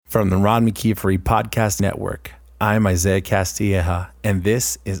From the Ron McKeefery Podcast Network, I'm Isaiah Castilleja, and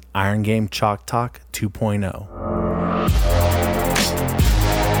this is Iron Game Chalk Talk 2.0.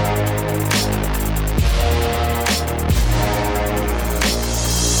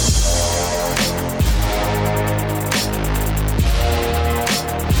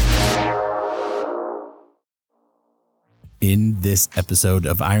 In this episode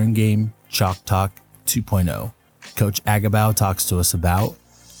of Iron Game Chalk Talk 2.0, Coach Agabao talks to us about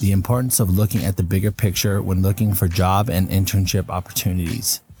the importance of looking at the bigger picture when looking for job and internship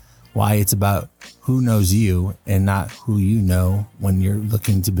opportunities, why it's about who knows you and not who you know when you're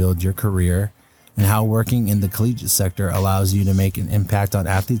looking to build your career, and how working in the collegiate sector allows you to make an impact on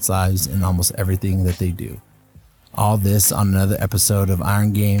athletes' lives in almost everything that they do. All this on another episode of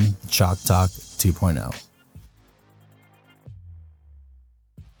Iron Game Chalk Talk 2.0.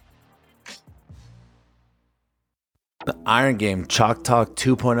 The Iron Game Chalk Talk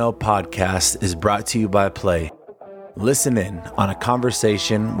 2.0 podcast is brought to you by Play. Listen in on a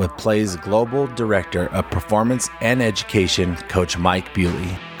conversation with Play's Global Director of Performance and Education, Coach Mike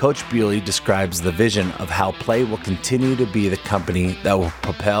Bewley. Coach Bewley describes the vision of how Play will continue to be the company that will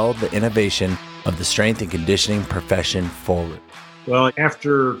propel the innovation of the strength and conditioning profession forward. Well,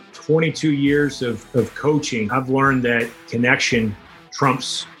 after 22 years of coaching, I've learned that connection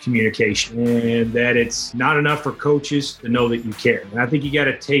trumps communication, and that it's not enough for coaches to know that you care. And I think you got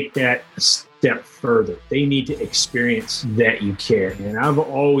to take that a step further. They need to experience that you care. And I've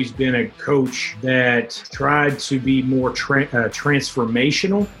always been a coach that tried to be more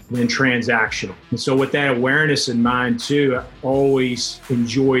transformational than transactional. And so with that awareness in mind too, I always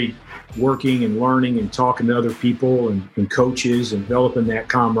enjoyed working and learning and talking to other people and coaches and developing that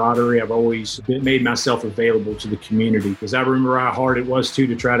camaraderie. I've always made myself available to the community because I remember how hard it was too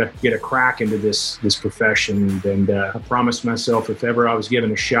to try to get a crack into this profession. And I promised myself if ever I was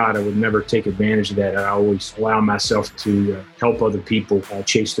given a shot, I would never take advantage of that. I always allow myself to help other people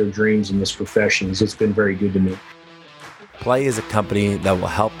chase their dreams in this profession. It's been very good to me. Play is a company that will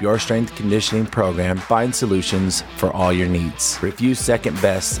help your strength conditioning program find solutions for all your needs. Review Second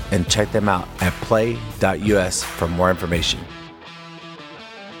Best and check them out at play.us for more information.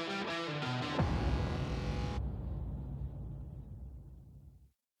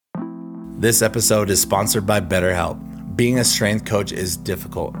 This episode is sponsored by BetterHelp. Being a strength coach is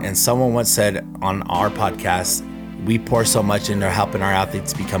difficult, and someone once said on our podcast, we pour so much into helping our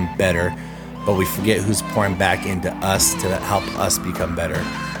athletes become better, but we forget who's pouring back into us to help us become better.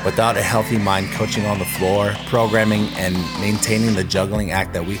 Without a healthy mind, coaching on the floor, programming, and maintaining the juggling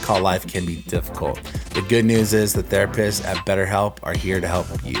act that we call life can be difficult. The good news is the therapists at BetterHelp are here to help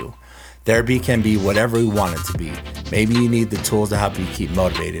you. Therapy can be whatever we want it to be. Maybe you need the tools to help you keep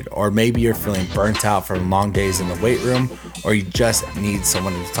motivated, or maybe you're feeling burnt out from long days in the weight room, or you just need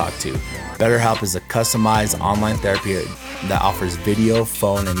someone to talk to. BetterHelp is a customized online therapy that offers video,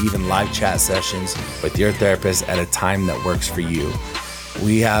 phone, and even live chat sessions with your therapist at a time that works for you.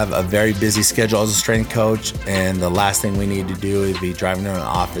 We have a very busy schedule as a strength coach, and the last thing we need to do is be driving to an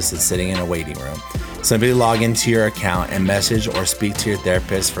office and sitting in a waiting room. Simply log into your account and message or speak to your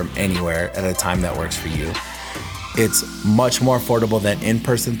therapist from anywhere at a time that works for you. It's much more affordable than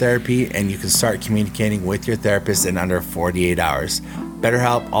in-person therapy, and you can start communicating with your therapist in under 48 hours.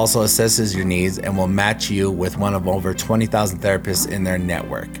 BetterHelp also assesses your needs and will match you with one of over 20,000 therapists in their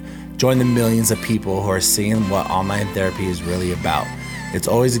network. Join the millions of people who are seeing what online therapy is really about. It's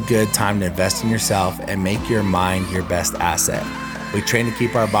always a good time to invest in yourself and make your mind your best asset. We train to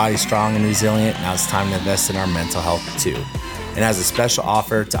keep our bodies strong and resilient. Now it's time to invest in our mental health too. And as a special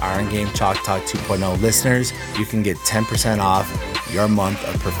offer to Iron Game Chalk Talk 2.0 listeners, you can get 10% off your month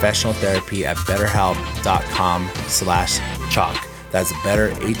of professional therapy at betterhelp.com/chalk. That's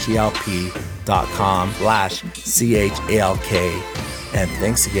betterhelp.com/CHALK. And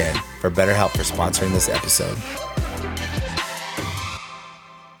thanks again for BetterHelp for sponsoring this episode.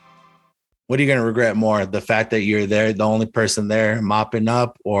 What are you going to regret more? The fact that you're there, the only person there mopping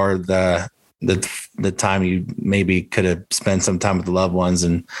up, or the time you maybe could have spent some time with the loved ones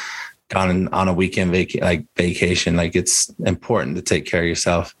and gone on a weekend vacation? Like, it's important to take care of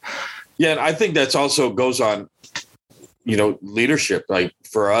yourself. Yeah. And I think that's also goes on, leadership. Like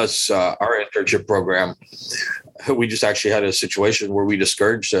for us, our internship program, we just actually had a situation where we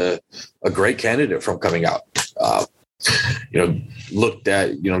discouraged a great candidate from coming out. Looked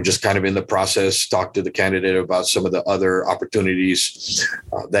at, just kind of in the process, talked to the candidate about some of the other opportunities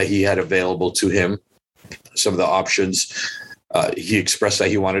that he had available to him, some of the options. He expressed that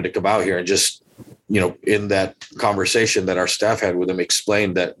he wanted to come out here and just in that conversation that our staff had with him,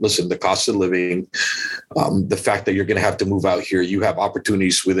 explained that, listen, the cost of living, the fact that you're going to have to move out here, you have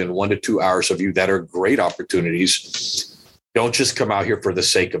opportunities within 1 to 2 hours of you that are great opportunities. Don't just come out here for the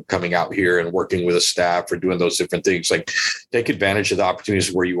sake of coming out here and working with a staff or doing those different things. Like, take advantage of the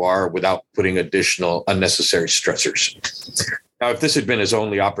opportunities where you are without putting additional unnecessary stressors. Now, if this had been his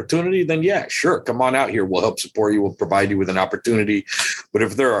only opportunity, then yeah, sure, come on out here. We'll help support you. We'll provide you with an opportunity. But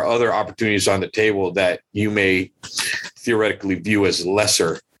if there are other opportunities on the table that you may theoretically view as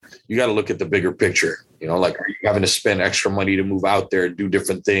lesser, you got to look at the bigger picture. Like, are you having to spend extra money to move out there, do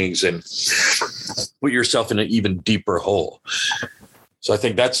different things, and put yourself in an even deeper hole? So I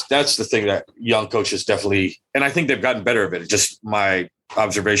think that's the thing that young coaches definitely, and I think they've gotten better at it. Just my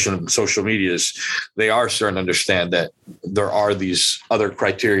observation of social media is they are starting to understand that there are these other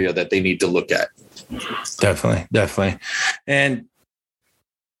criteria that they need to look at. Definitely. And,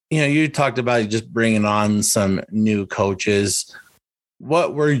 you talked about just bringing on some new coaches.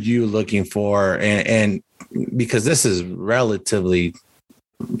 What were you looking for? And because this is relatively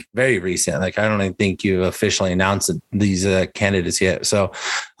very recent, like, I don't even think you officially announced these candidates yet. So,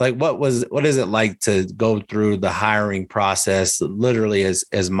 like, what is it like to go through the hiring process, literally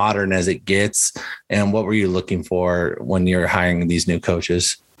as modern as it gets? And what were you looking for when you're hiring these new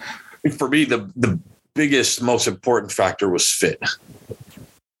coaches? For me, the biggest, most important factor was fit.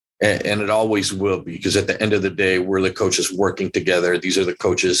 And it always will be, because at the end of the day, we're the coaches working together. These are the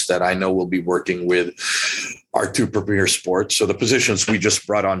coaches that I know will be working with our two premier sports. So the positions we just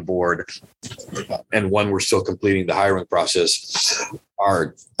brought on board, and one we're still completing the hiring process,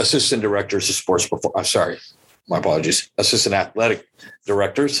 are assistant directors of sports performance. Assistant athletic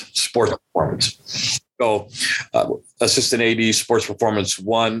directors, sports performance. So assistant AD, sports performance,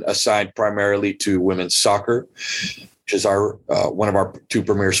 one assigned primarily to women's soccer, which is our one of our two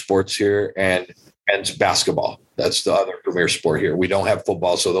premier sports here, and men's basketball. That's the other premier sport here. We don't have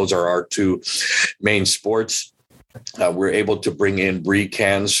football, so those are our two main sports. We're able to bring in Bree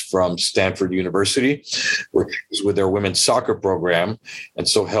Cans from Stanford University, with their women's soccer program, and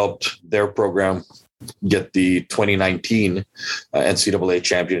so helped their program get the 2019 NCAA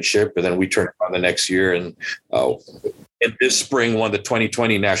championship. And then we turned on the next year, and in this spring won the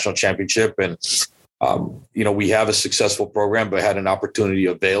 2020 national championship. And we have a successful program, but had an opportunity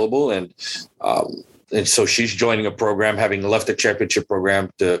available. And so she's joining a program, having left the championship program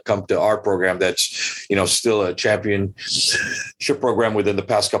to come to our program that's, still a championship program within the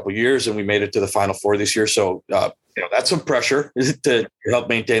past couple of years. And we made it to the Final Four this year. So, that's some pressure to help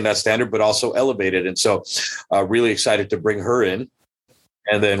maintain that standard, but also elevate it. And so really excited to bring her in.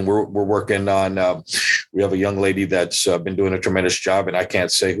 And then we're working on, we have a young lady that's been doing a tremendous job, and I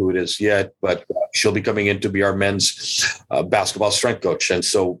can't say who it is yet, but she'll be coming in to be our men's basketball strength coach. And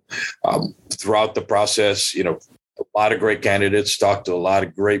so throughout the process, a lot of great candidates, talked to a lot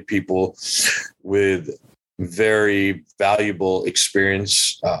of great people with very valuable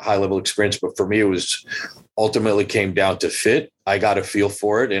experience, high level experience. But for me, it was ultimately came down to fit. I got a feel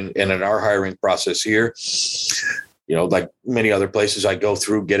for it. And in our hiring process here, like many other places I go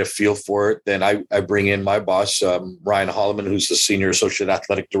through, get a feel for it. Then I bring in my boss, Ryan Holloman, who's the Senior Associate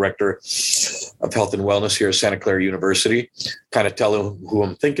Athletic Director of Health and Wellness here at Santa Clara University, kind of tell him who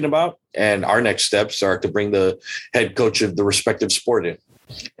I'm thinking about. And our next steps are to bring the head coach of the respective sport in.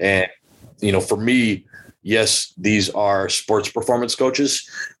 And, for me, yes, these are sports performance coaches,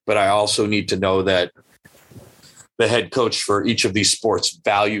 but I also need to know that the head coach for each of these sports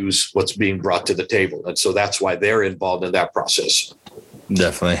values what's being brought to the table. And so that's why they're involved in that process.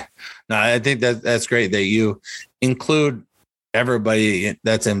 Definitely. No, I think that's great that you include everybody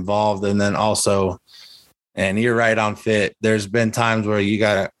that's involved. And then also, and you're right on fit. There's been times where you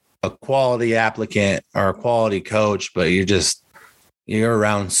got a quality applicant or a quality coach, but you're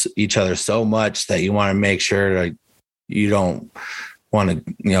around each other so much that you want to make sure that you don't want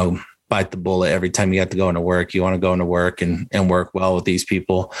to, bite the bullet every time you have to go into work. You want to go into work and work well with these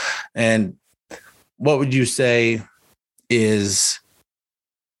people. And what would you say is,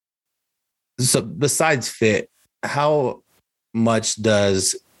 so besides fit, how much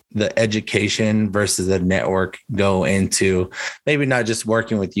does the education versus the network go into maybe not just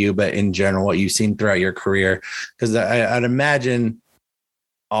working with you, but in general, what you've seen throughout your career? Because I'd imagine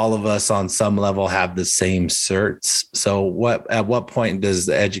all of us on some level have the same certs. So at what point does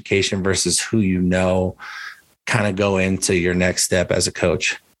the education versus who kind of go into your next step as a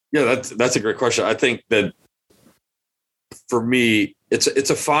coach? Yeah, that's a great question. I think that for me, it's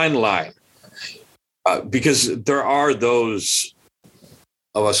a fine line because there are those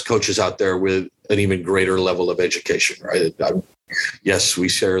of us coaches out there with an even greater level of education, right? Yes, we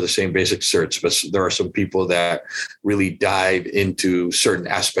share the same basic certs, but there are some people that really dive into certain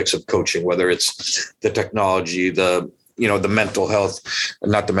aspects of coaching, whether it's the technology, the mental health,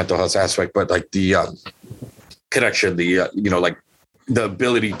 not the mental health aspect, but like the connection, like the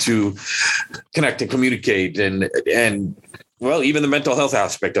ability to connect and communicate and well, even the mental health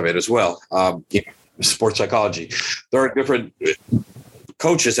aspect of it as well. Sports psychology. There are different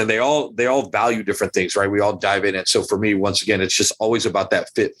coaches and they all value different things, right? We all dive in. And so for me, once again, it's just always about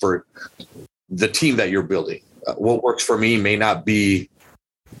that fit for the team that you're building. What works for me may not be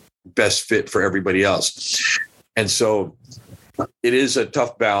best fit for everybody else. And so it is a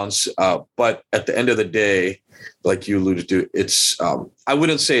tough balance. But at the end of the day, like you alluded to, it's, I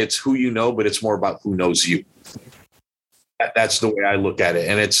wouldn't say it's who you know, but it's more about who knows you. That's the way I look at it.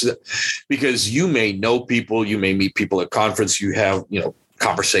 And it's because you may know people, you may meet people at conference, you have,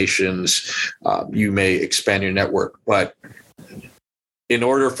 conversations, you may expand your network, but in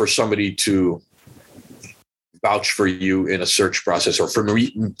order for somebody to vouch for you in a search process, or for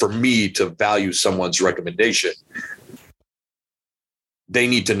me to value someone's recommendation, they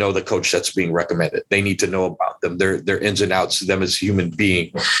need to know the coach that's being recommended. They need to know about them, their ins and outs, them as a human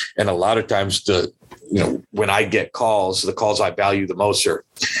being. And a lot of times when I get calls, the calls I value the most are,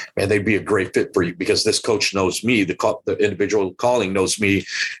 man, they'd be a great fit for you because this coach knows me. The individual calling knows me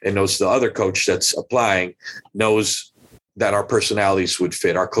and knows the other coach that's applying, knows that our personalities would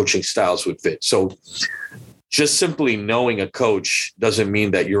fit, our coaching styles would fit. So just simply knowing a coach doesn't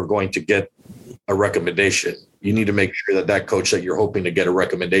mean that you're going to get a recommendation. You need to make sure that coach that you're hoping to get a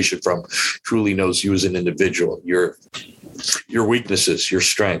recommendation from truly knows you as an individual, your weaknesses, your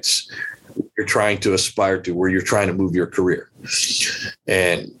strengths, you're trying to aspire to, where you're trying to move your career.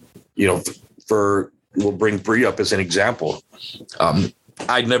 And, we'll bring Bree up as an example.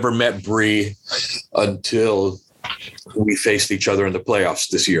 I'd never met Bree until we faced each other in the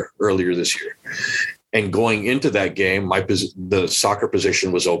playoffs earlier this year. And going into that game, the soccer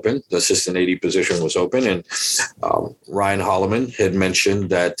position was open. The assistant AD position was open. And Ryan Holloman had mentioned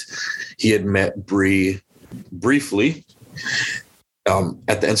that he had met Bree briefly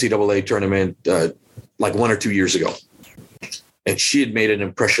at the NCAA tournament like 1 or 2 years ago. And she had made an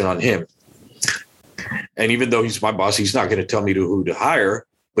impression on him. And even though he's my boss, he's not going to tell me who to hire,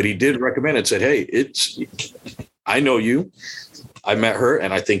 but he did recommend it, said, hey, I know you. I met her,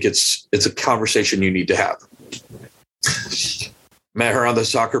 and I think it's a conversation you need to have. Met her on the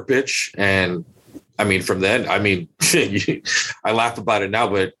soccer pitch, and from then, I laugh about it now,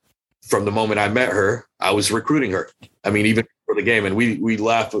 but from the moment I met her, I was recruiting her. Even for the game, and we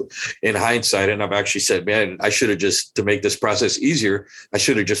laugh in hindsight. And I've actually said, man, I should have just, to make this process easier, I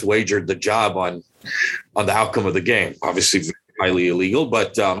should have just wagered the job on the outcome of the game. Obviously, highly illegal,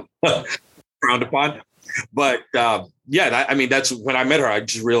 but frowned upon. But that's when I met her, I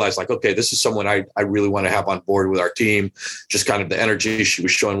just realized, like, okay, this is someone I really want to have on board with our team. Just kind of the energy she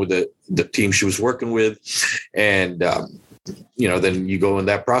was showing with the team she was working with. And, then you go in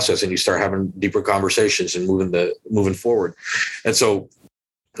that process and you start having deeper conversations and moving forward. And so,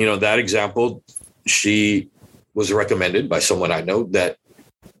 that example, she was recommended by someone I know that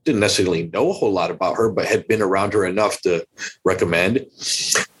didn't necessarily know a whole lot about her, but had been around her enough to recommend.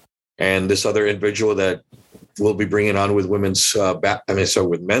 And this other individual that we'll be bringing on with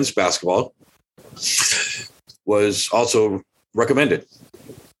with men's basketball was also recommended,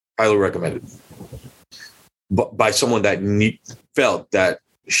 highly recommended, but by someone that felt that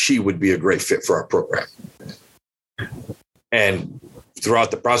she would be a great fit for our program. And throughout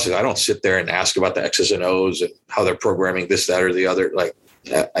the process, I don't sit there and ask about the X's and O's and how they're programming this, that, or the other. Like,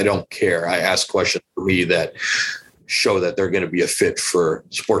 I don't care. I ask questions for me that show that they're going to be a fit for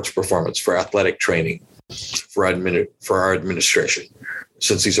sports performance, for athletic training, for our administration,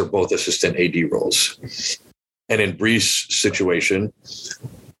 since these are both assistant AD roles. And in Bree's situation,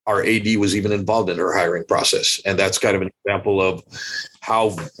 our AD was even involved in her hiring process. And that's kind of an example of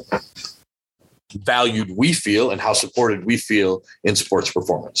how valued we feel and how supported we feel in sports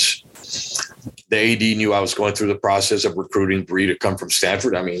performance. The AD knew I was going through the process of recruiting Bree to come from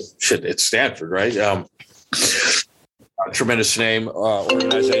Stanford. It's Stanford, right? Tremendous name,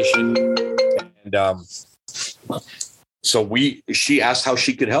 organization. And so she asked how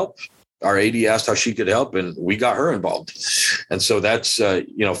she could help. Our AD asked how she could help, and we got her involved. And so that's,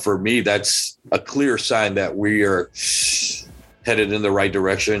 for me, that's a clear sign that we are headed in the right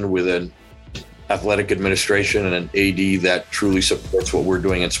direction with an athletic administration and an AD that truly supports what we're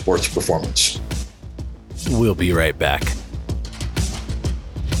doing in sports performance. We'll be right back.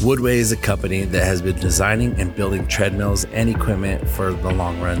 Woodway is a company that has been designing and building treadmills and equipment for the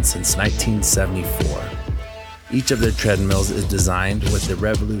long run since 1974. Each of their treadmills is designed with the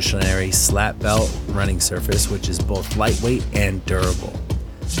revolutionary slat belt running surface, which is both lightweight and durable.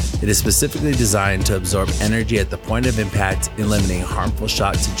 It is specifically designed to absorb energy at the point of impact, eliminating harmful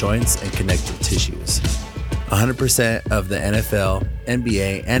shock to joints and connective tissues. 100% of the NFL,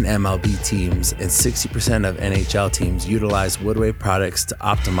 NBA, and MLB teams and 60% of NHL teams utilize Woodway products to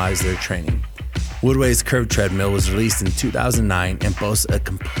optimize their training. Woodway's Curve treadmill was released in 2009 and boasts a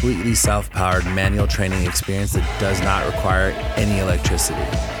completely self-powered manual training experience that does not require any electricity.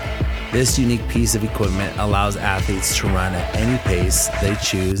 This unique piece of equipment allows athletes to run at any pace they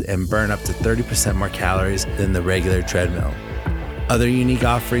choose and burn up to 30% more calories than the regular treadmill. Other unique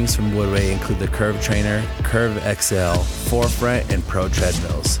offerings from Woodway include the Curve Trainer, Curve XL, Forefront, and Pro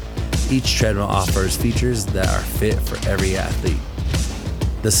treadmills. Each treadmill offers features that are fit for every athlete.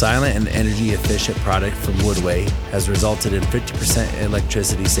 The silent and energy efficient product from Woodway has resulted in 50%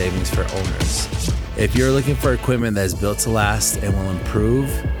 electricity savings for owners. If you're looking for equipment that is built to last and will improve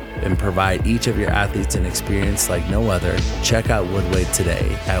and provide each of your athletes an experience like no other, check out Woodway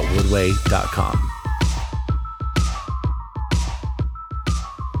today at woodway.com.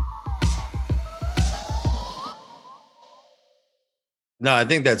 No, I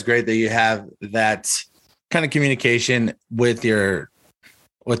think that's great that you have that kind of communication with the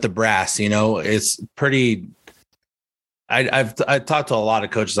brass. You know, it's pretty. I've talked to a lot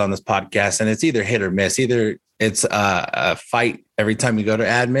of coaches on this podcast, and it's either hit or miss. Either it's a fight every time you go to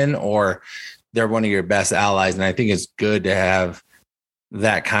admin, or they're one of your best allies. And I think it's good to have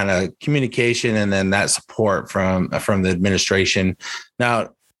that kind of communication and then that support from the administration. Now,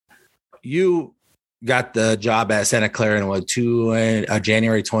 you got the job at Santa Clara in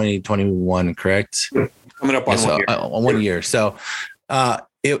January 2021, correct? Coming up on 1 year. 1 year. So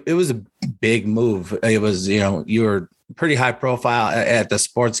it was a big move. It was, you were pretty high profile at the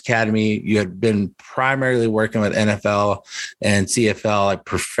Sports Academy. You had been primarily working with NFL and CFL, like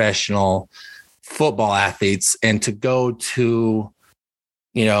professional football athletes, and to go to,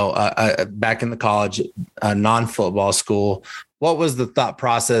 back in the college, a non-football school, what was the thought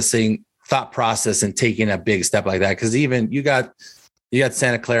process in taking a big step like that? Because even you got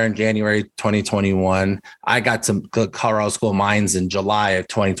Santa Clara in January 2021. I got to Colorado School of Mines in July of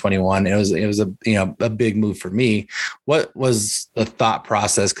 2021. It was a big move for me. What was the thought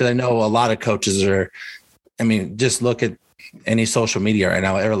process? Because I know a lot of coaches just look at any social media right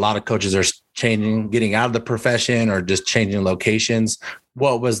now. A lot of coaches are changing, getting out of the profession or just changing locations.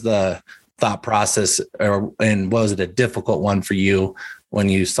 What was the thought process, and was it a difficult one for you when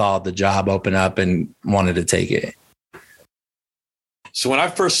you saw the job open up and wanted to take it? So when I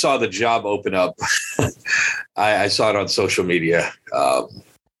first saw the job open up, I saw it on social media.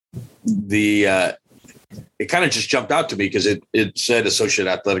 It kind of just jumped out to me because it said Associate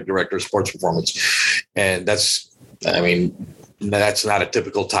Athletic Director of Sports Performance. And that's not a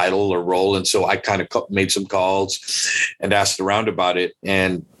typical title or role. And so I kind of made some calls and asked around about it.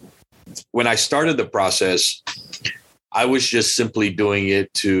 And when I started the process, I was just simply doing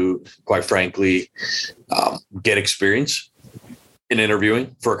it to, quite frankly, get experience in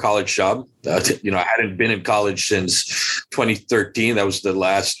interviewing for a college job. I hadn't been in college since 2013. That was the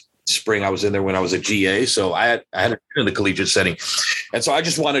last spring I was in there when I was a GA. So I had been in the collegiate setting. And so I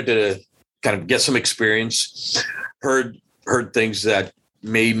just wanted to kind of get some experience, heard things that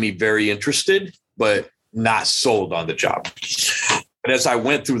made me very interested, but not sold on the job. But as I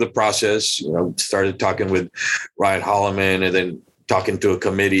went through the process, started talking with Ryan Holloman and then talking to a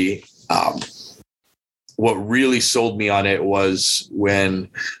committee, what really sold me on it was when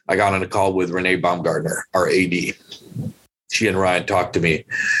I got on a call with Renee Baumgartner, our AD. She and Ryan talked to me,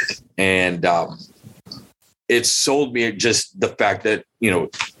 and it sold me just the fact that,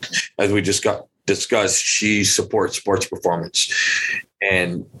 as we just got discussed, she supports sports performance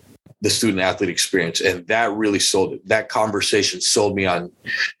and the student athlete experience. And that really sold it. That conversation sold me on.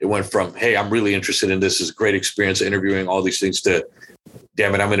 It went from, hey, I'm really interested in this. It's a great experience interviewing all these things, to,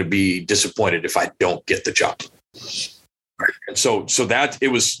 damn it, I'm going to be disappointed if I don't get the job. And so that it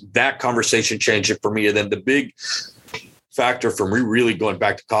was that conversation changed it for me. And then the big factor for me really going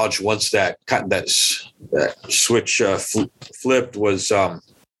back to college, once that switch flipped, was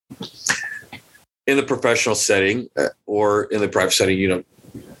in the professional setting or in the private setting.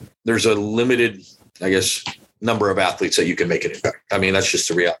 There's a limited, I guess, number of athletes that you can make an impact. I mean, that's just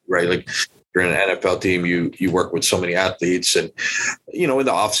the reality, right? Like, you're in an NFL team, you work with so many athletes, and, in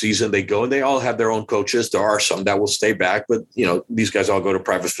the off season they go and they all have their own coaches. There are some that will stay back, but these guys all go to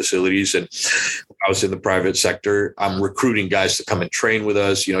private facilities. And I was in the private sector. I'm recruiting guys to come and train with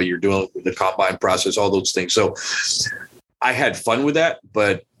us. You're doing the combine process, all those things. So I had fun with that,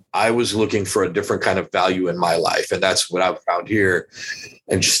 but I was looking for a different kind of value in my life. And that's what I've found here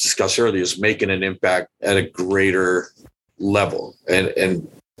and just discussed earlier, is making an impact at a greater level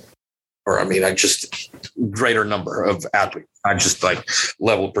I just greater number of athletes, not just like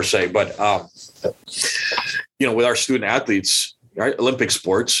level per se, but, with our student athletes, right, Olympic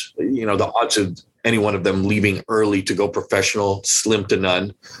sports, the odds of any one of them leaving early to go professional, slim to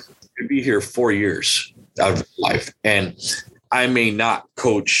none. Could be here 4 years out of life. And I may not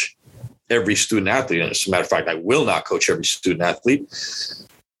coach every student athlete. As a matter of fact, I will not coach every student athlete.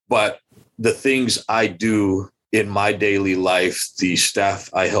 But the things I do in my daily life, the staff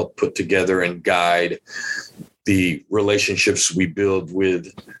I help put together and guide, the relationships we build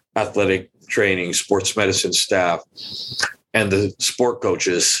with athletic training, sports medicine staff, and the sport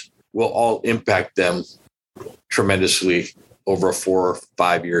coaches will all impact them tremendously over a 4 or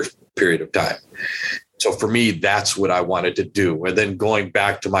 5 year period of time. So for me, that's what I wanted to do. And then going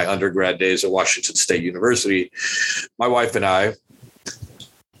back to my undergrad days at Washington State University, my wife and I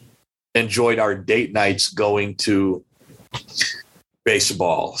enjoyed our date nights going to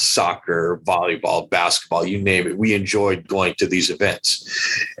baseball, soccer, volleyball, basketball, you name it. We enjoyed going to these events.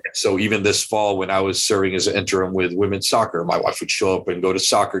 So even this fall, when I was serving as an interim with women's soccer, my wife would show up and go to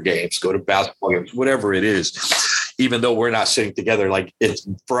soccer games, go to basketball games, whatever it is. Even though we're not sitting together, like it's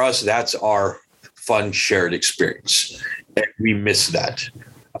for us, that's our fun shared experience. And we miss that.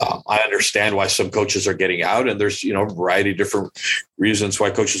 I understand why some coaches are getting out, and there's, a variety of different reasons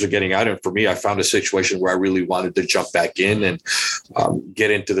why coaches are getting out. And for me, I found a situation where I really wanted to jump back in and get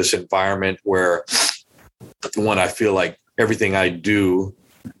into this environment where, one, I feel like everything I do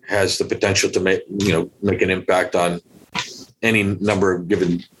has the potential to make an impact on any number of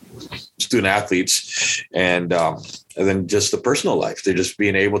given student athletes, and then just the personal life. They're just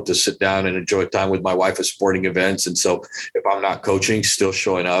being able to sit down and enjoy time with my wife at sporting events. And so if I'm not coaching, still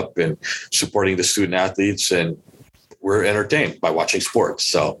showing up and supporting the student athletes, and we're entertained by watching sports.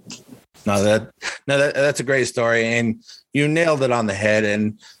 So that's a great story. And you nailed it on the head.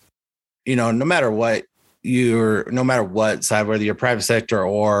 And, no matter what side, whether you're private sector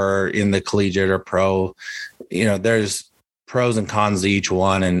or in the collegiate or pro, there's pros and cons to each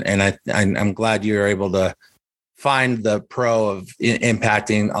one. And I'm glad you're able to find the pro of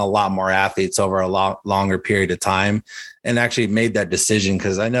impacting a lot more athletes over a lot longer period of time, and actually made that decision.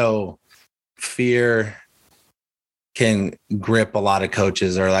 Because I know fear can grip a lot of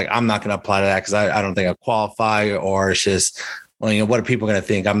coaches, or like, I'm not going to apply to that because I don't think I qualify, or it's just, well, what are people going to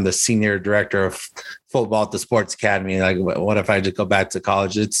think? I'm the senior director of football at the sports academy. Like, what if I just go back to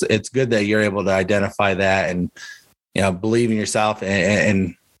college? It's good that you're able to identify that and, believe in yourself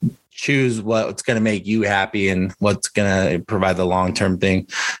and choose what's going to make you happy and what's going to provide the long-term thing.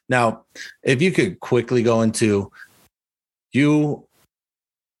 Now, if you could quickly go into, you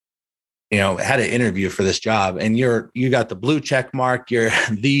had an interview for this job, and you got the blue check mark, you're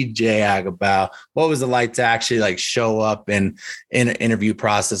the Jay Agabao. What was it like to actually show up in an interview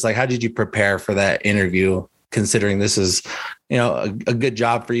process? Like, how did you prepare for that interview, considering this is, a good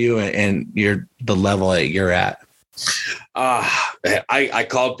job for you and you're the level that you're at? I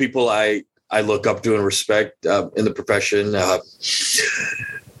called people I look up to and respect in the profession.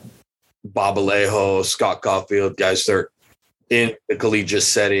 Bob Alejo, Scott Caulfield, guys, they're in the collegiate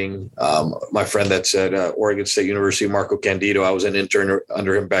setting. My friend that's at Oregon State University, Marco Candido, I was an intern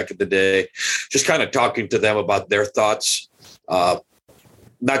under him back in the day, just kind of talking to them about their thoughts,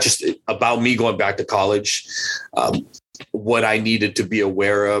 not just about me going back to college, what I needed to be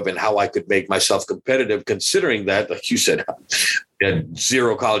aware of and how I could make myself competitive, considering that, like you said, I had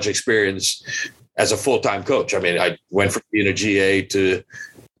zero college experience as a full-time coach. I mean, I went from being a GA to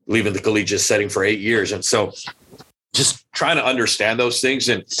leaving the collegiate setting for 8 years. And so just trying to understand those things.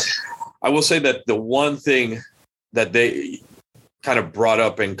 And I will say that the one thing that they kind of brought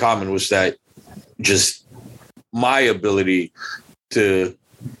up in common was that just my ability to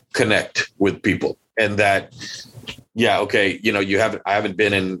connect with people, and that, yeah, okay, I haven't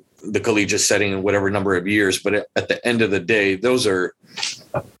been in the collegiate setting in whatever number of years, but at the end of the day, those are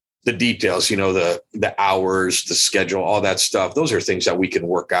the details, the hours, the schedule, all that stuff. Those are things that we can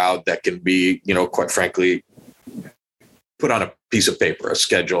work out, that can be, quite frankly, put on a piece of paper, a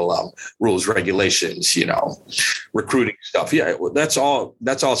schedule, rules, regulations, recruiting stuff. Yeah, that's all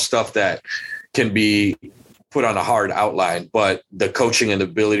stuff that can be put on a hard outline. But the coaching and the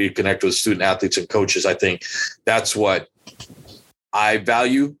ability to connect with student athletes and coaches, I think that's what I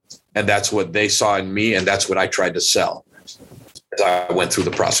value, and that's what they saw in me, and that's what I tried to sell as I went through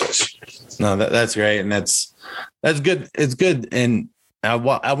the process. No, that's great. And that's good. It's good. And I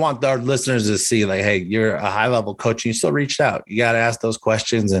want our listeners to see, like, hey, you're a high level coach and you still reached out. You got to ask those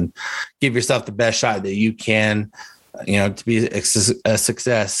questions and give yourself the best shot that you can, to be a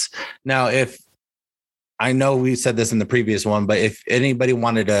success. Now, if I know we said this in the previous one, but if anybody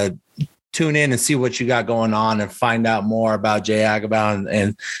wanted to tune in and see what you got going on and find out more about Jay Agabau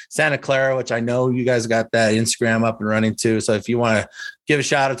and Santa Clara, which I know you guys got that Instagram up and running too. So if you want to give a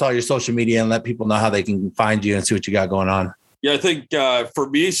shout out to all your social media and let people know how they can find you and see what you got going on. Yeah, I think for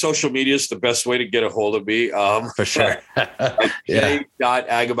me, social media is the best way to get a hold of me. For sure.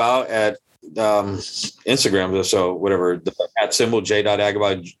 J.Agabau at Instagram. So whatever, the at symbol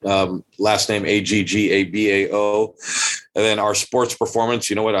J.Agabau, last name Aggabao. And then our sports performance,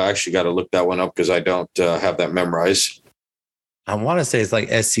 you know what? I actually got to look that one up because I don't have that memorized. I want to say it's like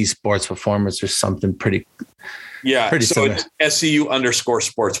SC Sports Performance or something pretty. Yeah. Pretty so similar. It's SCU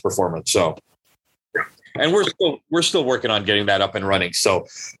 _sports performance. So, and we're still working on getting that up and running. So,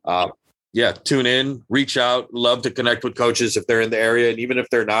 tune in, reach out, love to connect with coaches if they're in the area. And even if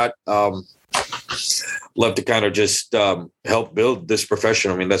they're not, love to kind of just help build this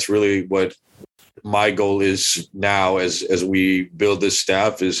profession. I mean, that's really what my goal is now as we build this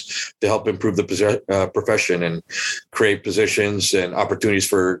staff, is to help improve the profession and create positions and opportunities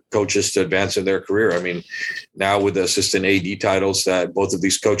for coaches to advance in their career. I mean, now with the assistant AD titles that both of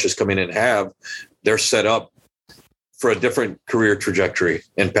these coaches come in and have, they're set up for a different career trajectory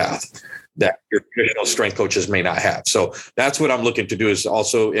and path that your traditional strength coaches may not have. So that's what I'm looking to do, is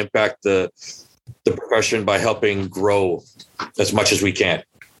also impact the profession by helping grow as much as we can.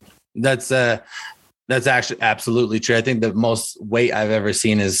 That's actually absolutely true. I think the most weight I've ever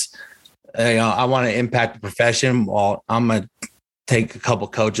seen is, I want to impact the profession. Well, I'm going to take a couple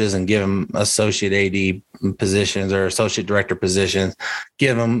coaches and give them associate AD positions or associate director positions,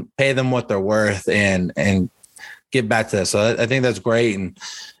 pay them what they're worth and get back to that. So I think that's great. And,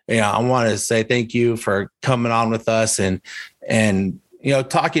 I want to say thank you for coming on with us and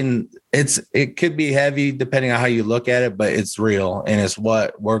talking. It could be heavy depending on how you look at it, but it's real and it's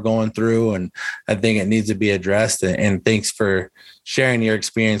what we're going through. And I think it needs to be addressed. And thanks for sharing your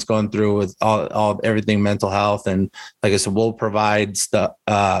experience going through with all everything mental health. And like I said, we'll provide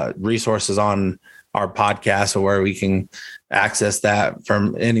resources on our podcast or where we can access that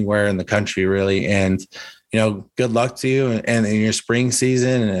from anywhere in the country, really. And, good luck to you and in your spring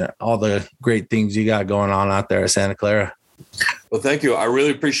season and all the great things you got going on out there at Santa Clara. Well, thank you. I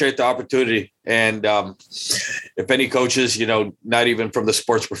really appreciate the opportunity. And if any coaches, not even from the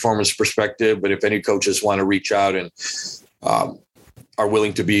sports performance perspective, but if any coaches want to reach out and are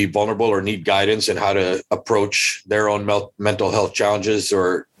willing to be vulnerable or need guidance in how to approach their own mental health challenges,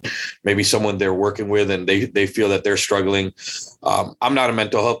 or maybe someone they're working with and they feel that they're struggling. I'm not a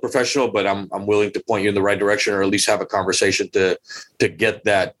mental health professional, but I'm willing to point you in the right direction, or at least have a conversation to get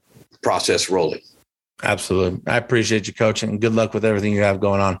that process rolling. Absolutely. I appreciate you, Coach, and good luck with everything you have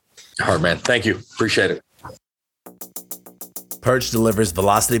going on. All right, man. Thank you. Appreciate it. Perch delivers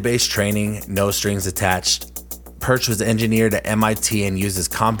velocity-based training, no strings attached. Perch was engineered at MIT and uses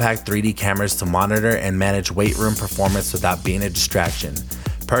compact 3D cameras to monitor and manage weight room performance without being a distraction.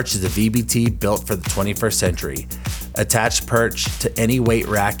 Perch is a VBT built for the 21st century. Attach Perch to any weight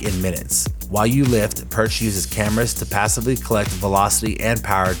rack in minutes. While you lift, Perch uses cameras to passively collect velocity and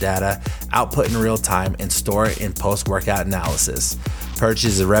power data, output in real time, and store it in post-workout analysis. Perch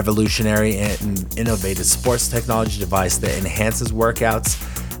is a revolutionary and innovative sports technology device that enhances workouts,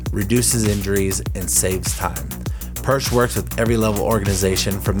 reduces injuries, and saves time. Perch works with every level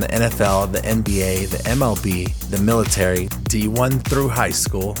organization from the NFL, the NBA, the MLB, the military, D1 through high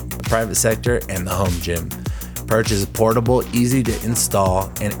school, the private sector, and the home gym. Perch is portable, easy to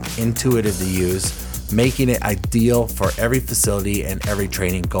install, and intuitive to use, making it ideal for every facility and every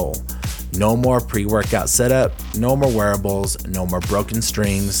training goal. No more pre-workout setup, no more wearables, no more broken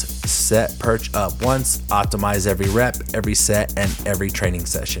strings. Set Perch up once, optimize every rep, every set, and every training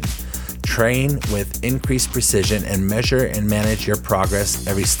session. Train with increased precision and measure and manage your progress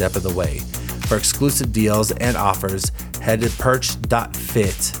every step of the way. For exclusive deals and offers, head to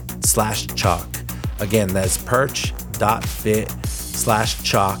perch.fit/chalk. Again, that's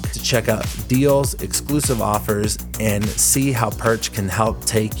perch.fit/chalk to check out deals, exclusive offers, and see how Perch can help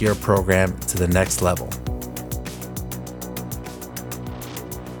take your program to the next level.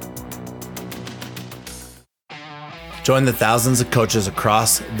 Join the thousands of coaches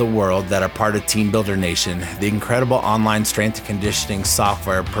across the world that are part of Team Builder Nation. The incredible online strength and conditioning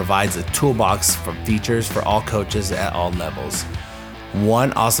software provides a toolbox for features for all coaches at all levels.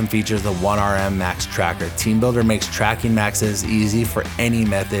 One awesome feature is the 1RM Max Tracker. TeamBuildr makes tracking maxes easy for any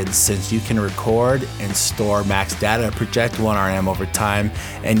method, since you can record and store max data, project 1RM over time,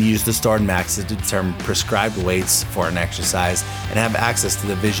 and use the stored maxes to determine prescribed weights for an exercise, and have access to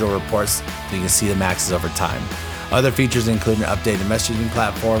the visual reports so you can see the maxes over time. Other features include an updated messaging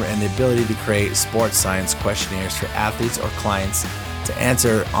platform and the ability to create sports science questionnaires for athletes or clients to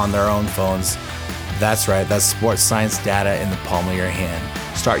answer on their own phones. That's right, that's sports science data in the palm of your hand.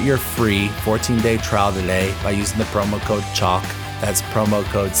 Start your free 14-day trial today by using the promo code CHALK, that's promo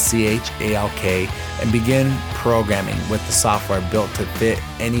code CHALK, and begin programming with the software built to fit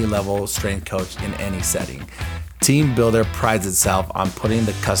any level strength coach in any setting. TeamBuildr prides itself on putting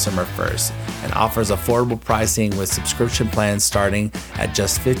the customer first and offers affordable pricing with subscription plans starting at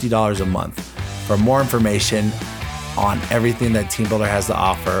just $50 a month. For more information on everything that TeamBuildr has to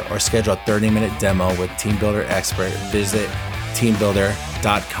offer, or schedule a 30-minute demo with TeamBuildr expert, visit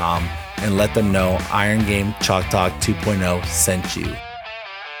teambuildr.com and let them know Iron Game Chalk Talk 2.0 sent you.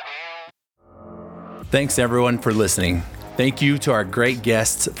 Thanks everyone for listening. Thank you to our great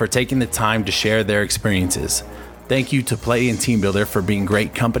guests for taking the time to share their experiences. Thank you to Play and TeamBuildr for being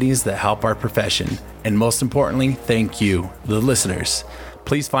great companies that help our profession. And most importantly, thank you, the listeners.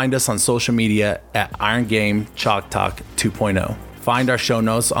 Please find us on social media at Iron Game Chalk Talk 2.0. Find our show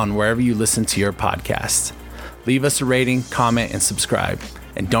notes on wherever you listen to your podcasts. Leave us a rating, comment, and subscribe.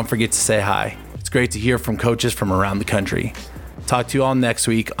 And don't forget to say hi. It's great to hear from coaches from around the country. Talk to you all next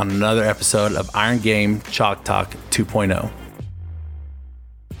week on another episode of Iron Game Chalk Talk 2.0.